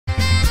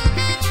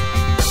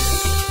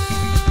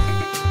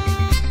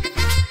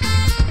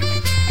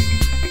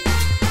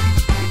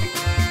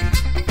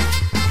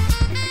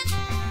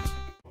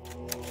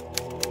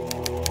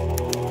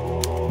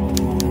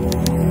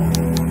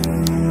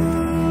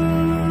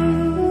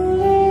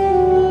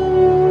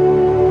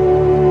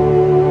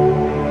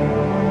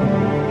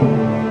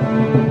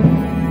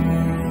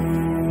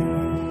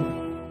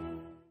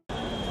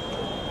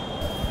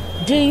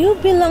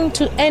belong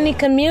to any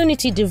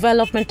community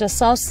development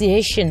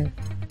association.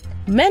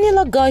 Many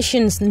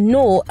Lagosians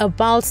know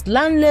about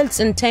Landlords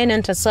and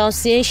Tenant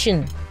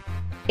Association.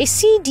 A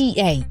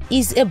CDA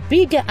is a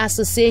bigger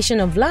association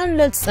of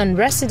landlords and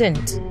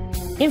residents.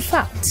 In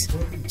fact,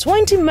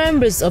 20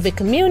 members of a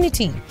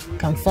community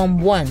can form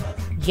one.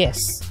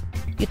 Yes,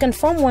 you can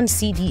form one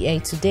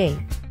CDA today.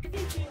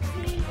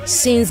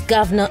 Since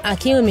Governor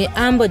Akinwumi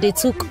Ambode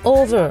took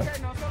over,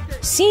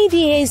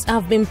 CDAs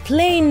have been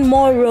playing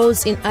more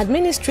roles in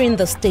administering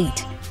the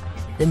state.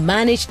 They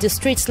manage the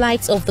street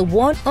lights of the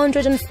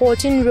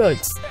 114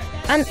 roads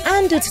and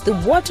handled the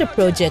water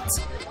project.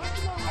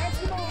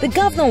 The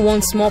governor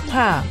wants more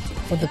power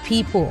for the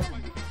people.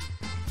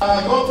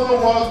 I governor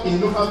worked in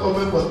local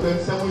government for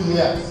 27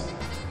 years,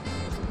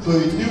 so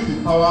he knew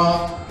the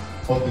power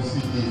of the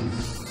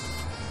CDAs.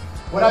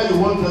 Whether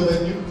you want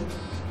revenue,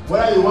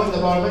 whether you want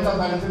environmental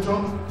sanitation,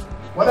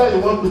 whether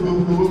you want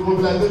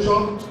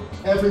mobilization,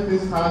 everything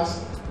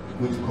starts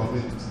with the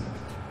community.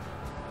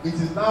 It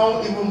is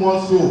now even more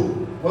so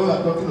when we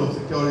are talking of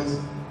security.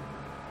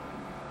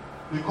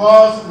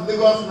 Because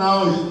Lagos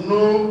now is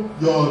know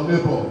your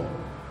neighbor.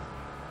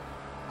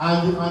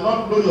 And you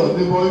cannot know your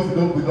neighbor if you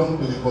don't belong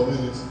to the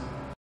community.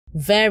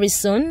 Very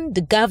soon,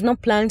 the governor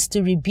plans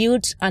to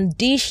rebuild an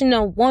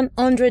additional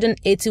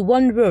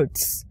 181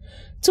 roads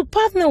to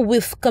partner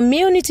with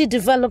Community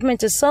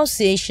Development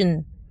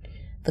Association.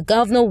 The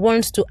governor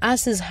wants to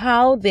assess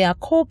how they are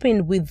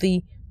coping with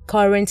the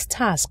current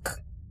task.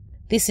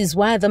 This is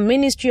why the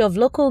Ministry of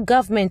Local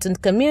Government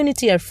and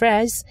Community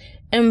Affairs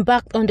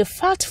embarked on the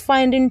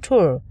fact-finding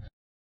tour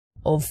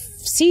of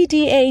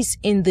CDAs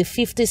in the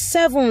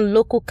 57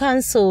 local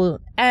council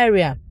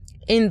area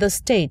in the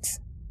state.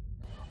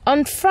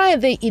 On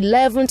Friday,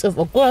 11th of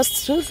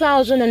August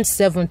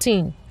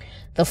 2017,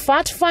 the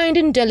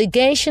fact-finding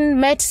delegation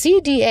met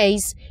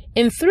CDAs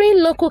in 3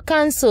 local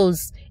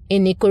councils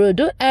in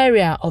Ikorodu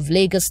area of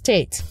Lagos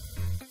State.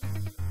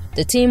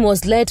 The team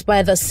was led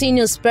by the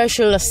Senior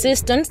Special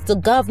Assistant to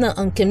Governor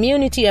on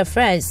Community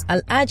Affairs,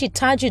 Alhaji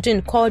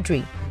Tajuddin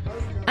Quadri,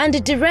 and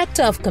the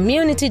Director of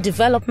Community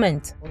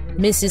Development,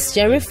 Mrs.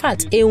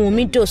 Sherifat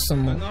Ewumi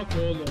Dosumu.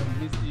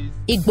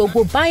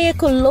 Igbogbo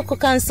Bayeko Local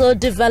Council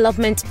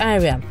Development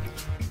Area,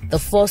 the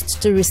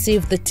first to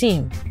receive the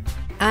team,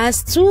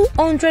 has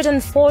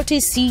 240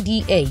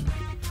 CDA.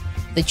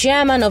 The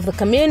chairman of the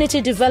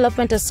Community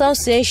Development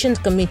Association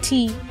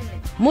Committee,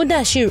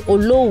 Mudashir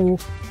Olowu,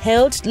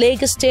 held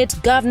Lagos State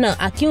Governor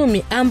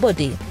Akinwumi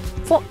Ambode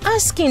for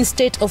asking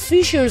state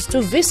officials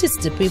to visit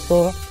the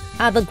people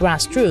at the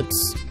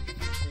grassroots.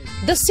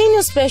 The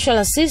Senior Special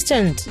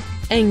Assistant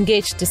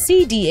engaged the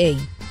CDA,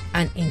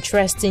 an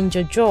interesting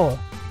jojo.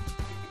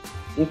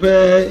 Mo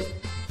fẹ́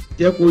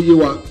jẹ́ kó yé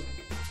wa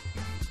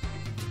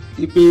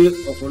pé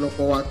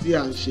ọ̀pọ̀lọpọ̀ wa tí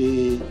à ń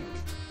ṣe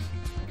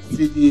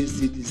CDA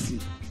CDC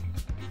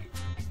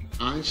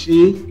à ń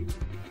ṣe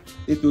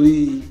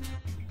nítorí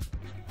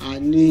a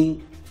ní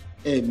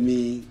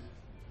ẹ̀mí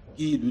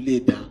kí ìlú lè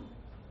dá,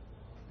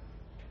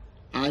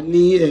 a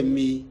ní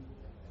ẹ̀mí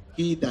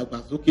kí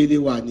ìdàgbàsókè lè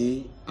wà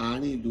ní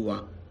àárín ìlú wa.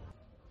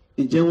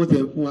 Ǹjẹ́ wọ́n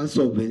tẹ̀ fún wa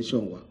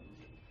subvention wa?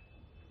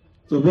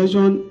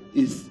 Subvention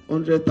is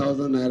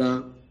 100,000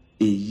 naira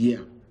a year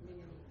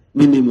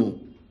minimum.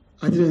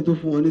 Àti ẹni tó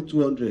fún wọn ní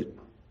 200,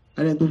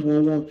 àti ẹni tó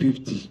fún wọn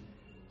 150.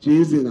 Ṣé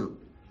é zina?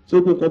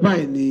 So kò kọ́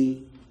báyìí ni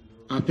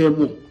a fẹ́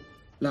mọ̀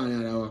láàrin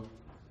ara wa.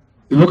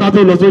 Ìfọ́ká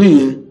tó lọ sórí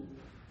yẹn,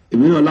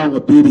 èmi náà láwọn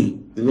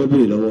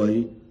béèrè lọ́wọ́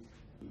yín.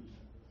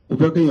 Mo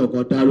fẹ́ kéèyàn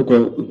kan dárúkọ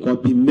nǹkan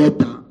bíi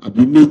 3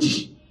 àbí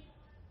 2.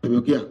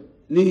 Ẹ̀mọ̀kíà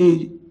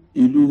ní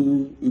ìlú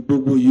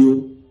Ìgbogbo yìí ó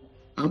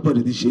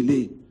Ambode ti ṣe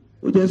lé.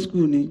 Ó jẹ́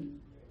school ni,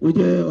 ó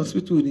jẹ́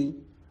hospital ni,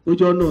 ó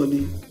jẹ́ ọ̀nà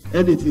ni,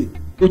 anything,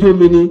 ó jẹ́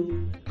omi ni,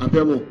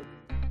 àfẹ́mọ̀.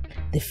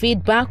 The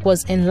feedback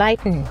was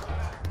enlightening.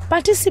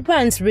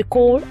 Participants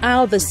recalled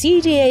how the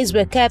CDAs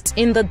were kept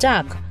in the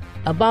dark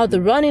about the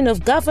running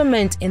of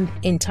government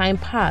in time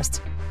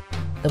past.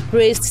 They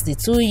praised the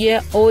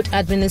 2-year-old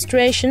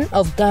administration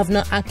of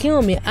Governor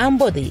Akinwumi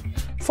Ambode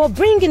for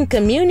bringing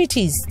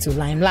communities to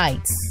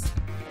limelight.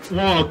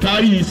 Well,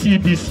 carry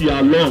CDC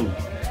along.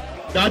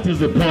 That is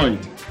the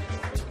point.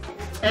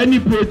 Any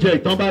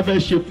project on bá fẹ́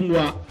ṣe fún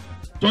wa,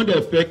 tó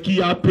dẹ̀ fẹ́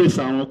kí a praise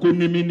àwọn kó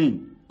ní meaning,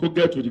 kó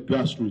get to the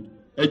grassroots.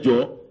 Ẹ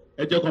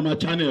jẹ́ kó máa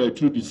channel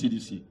through the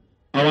CDC.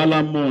 Àwa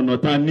la mọ ọ̀nà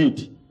tá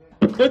need.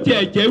 Ó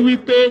tiẹ̀ jẹ́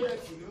wípé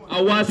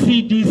àwa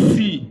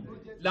CDC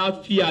la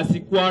fi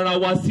àsìkò ara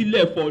wa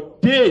sílẹ̀ for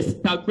days,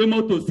 ta gbé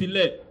mọ́tò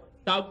sílẹ̀,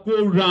 ta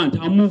go round,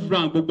 ta move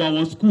round gbogbo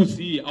àwọn schools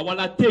yìí. Àwa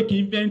la take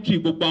inventory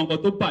gbogbo àwọn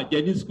tó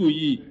bàjẹ́ ní school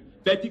yìí.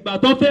 But ìgbà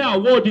tó fẹ́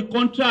award the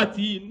contract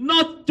yìí,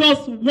 not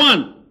just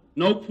one,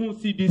 not from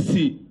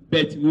CDC,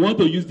 but we want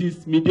to use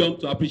this medium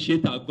to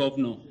appreciate our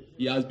governor.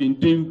 He has been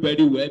doing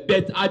very well,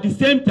 but at the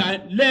same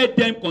time, let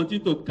them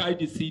continue to carry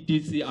the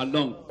CDC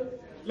along.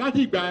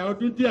 Láti ìgbà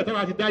ọdún tí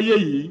àtàwọn àti dáyé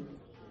yìí,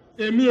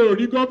 èmi ò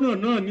rí gómìnà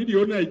náà nídìí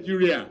ó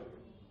Nàìjíríà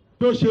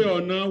tó ṣe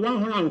ọ̀nà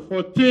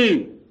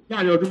 114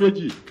 láàrin ọdún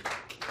méjì.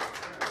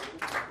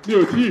 Mi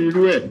ò tí ì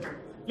rírú ẹ̀.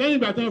 Lẹ́yìn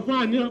ìgbà tó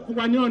fún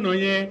wa ní ọ̀nà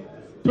yẹn,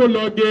 tó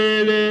lọ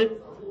geere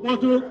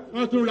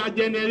wọ́n tún ra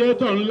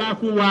generator ńlá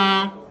fún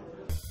wa.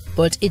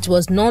 But it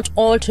was not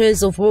all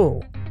trace of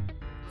woe.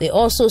 They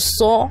also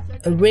saw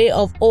a ray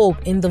of hope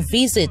in the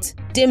visit.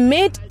 They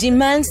made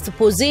demands to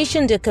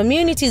position their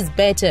communities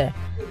better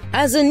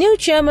as the new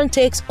chairman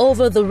takes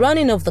over the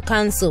running of the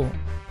council.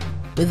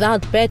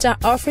 Without better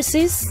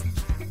offices,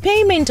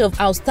 payment of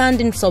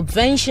outstanding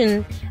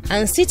subvention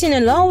and sitting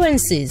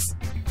allowances,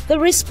 the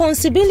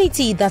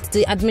responsibility that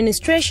the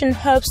administration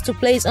helps to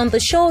place on the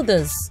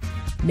shoulders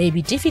may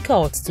be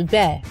difficult to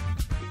bear.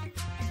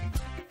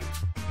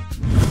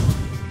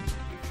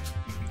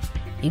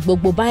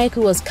 Igbogbo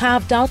was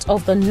carved out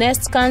of the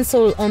next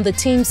council on the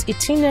team's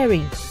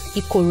itinerary,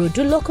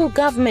 Ikorodu local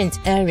government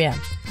area,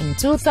 in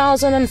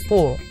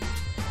 2004.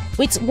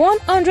 With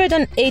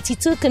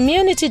 182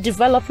 community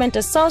development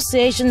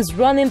associations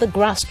running the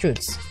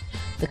grassroots,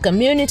 the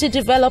Community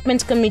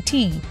Development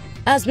Committee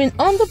has been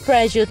under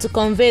pressure to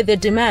convey their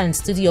demands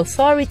to the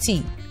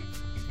authority.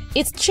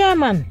 Its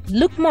chairman,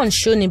 Lukman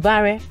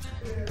Shonibare,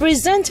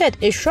 presented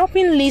a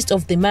shopping list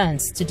of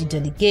demands to the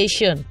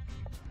delegation.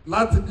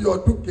 Láti bí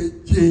ọdún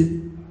keje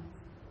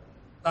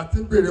láti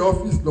bẹ̀rẹ̀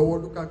ọ́fíìsì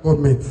lọ́wọ́ local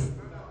government.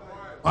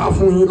 Wọ́n á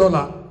fún yín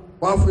lọ́la,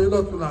 wọ́n á fún yín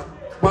lọ́túnla,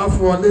 wọ́n á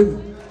fún ọ lẹ́nu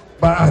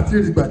bá àti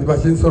ìrìgbà ní bá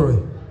ṣe ń sọ̀rọ̀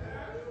yìí.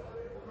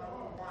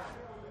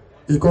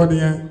 Ìkọ́ni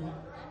yẹn.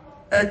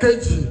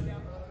 Ẹ̀kejì,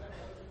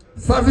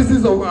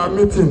 services of our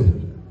meeting.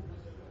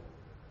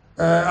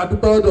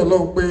 Adúpẹ́ ọ̀dọ̀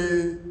Ọlọ́run pé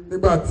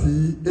nígbà tí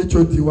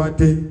HOD wá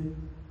dé,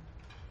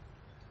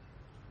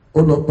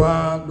 ó lọ bá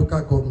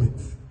local government.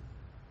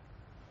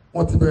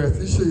 Wọ́n ti bẹ̀rẹ̀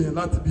sí ṣe yẹn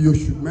láti bí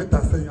oṣù mẹ́ta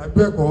sẹ́yìn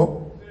abẹ́ẹ̀kọ́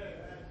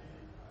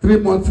 3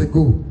 months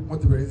ago wọ́n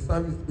ti bẹ̀rẹ̀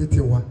service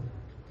meeting wa.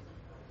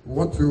 We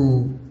want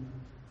to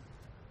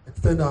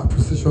extend our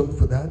appreciation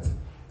for that.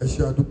 Ẹ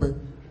ṣé àdúpẹ́.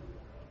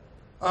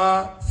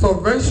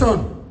 Subvention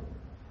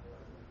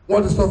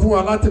wọ́n ti sọ fún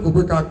wa láti kó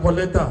pé ká kọ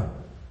lẹ́tà.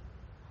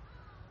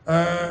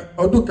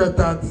 Ọdún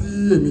kẹta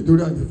tí èmi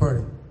dórí àlefa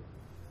rẹ̀.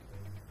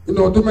 Inú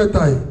ọdún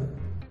mẹ́ta yìí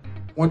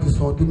wọ́n ti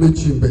sọ ọdún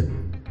méjì ń bẹ̀.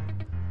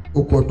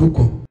 Okùn ọdún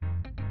kan.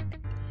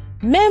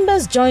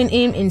 Members join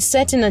him in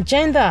setting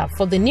agenda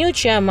for the new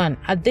chairman,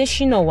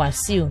 Adeshina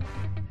Wasiu.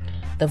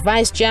 The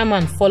vice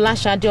chairman,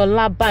 Folashade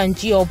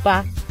Olabanji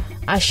Oba,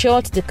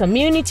 assured the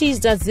communities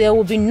that there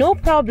will be no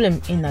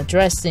problem in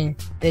addressing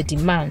their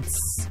demands.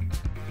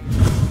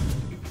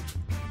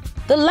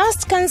 The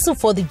last council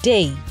for the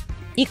day,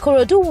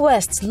 Ikorodu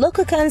West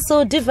Local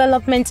Council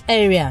Development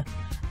Area,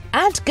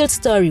 had good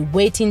story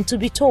waiting to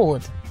be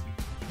told.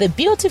 The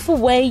beautiful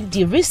way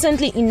the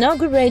recently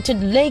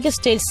inaugurated Lagos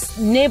State's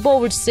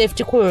Neighborhood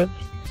Safety Corps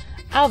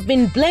have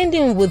been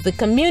blending with the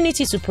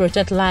community to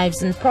protect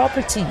lives and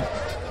property.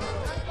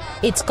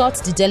 It caught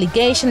the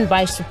delegation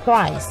by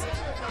surprise.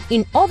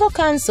 In other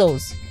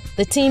councils,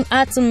 the team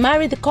had to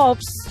marry the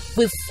corps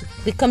with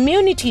the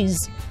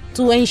communities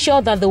to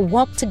ensure that they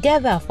work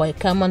together for a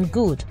common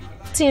good.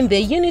 In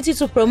their unity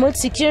to promote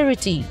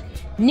security,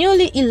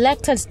 newly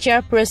elected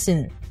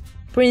chairperson,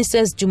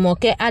 Princess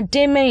Jumoke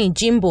Ademeyin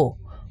Jimbo,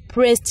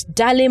 praised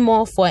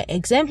Dalemo for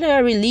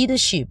exemplary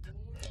leadership.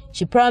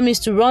 She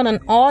promised to run an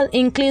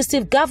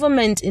all-inclusive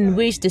government in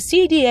which the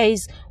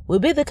CDAs will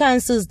be the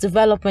council's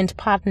development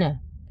partner.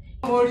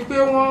 Mo rí pé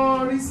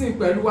wọ́n rí sìn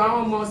pẹ̀lú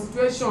àwọn ọmọ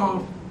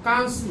situation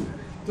council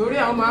torí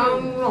àwọn máa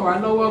ń ràn wá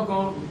lọ́wọ́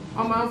gan,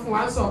 wọ́n máa ń fún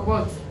wa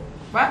support.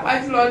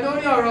 Pàápàá jùlọ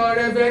lórí ọ̀rọ̀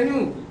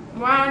revenue,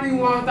 wọ́n á rí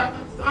wọn,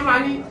 wọ́n máa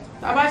ní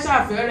tá bá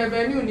ṣàfẹ́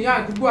revenue ní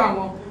àdúgbò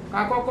àwọn, ká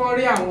kọ́kọ́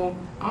rí àwọn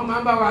máa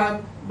ń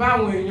bá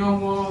àwọn èèyàn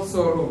wọn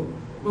sọ̀rọ̀.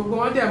 Gbogbo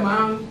wọn dẹ̀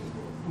máa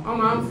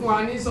ń fún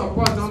wa ní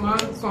support, wọ́n máa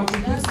ń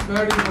contribute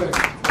very well.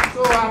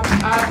 So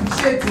I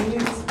appreciate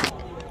it.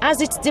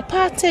 As it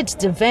departed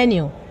the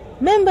venue,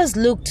 members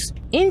looked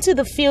into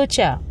the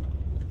future,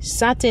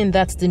 certain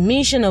that the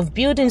mission of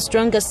building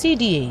stronger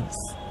CDAs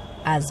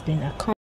has been accomplished.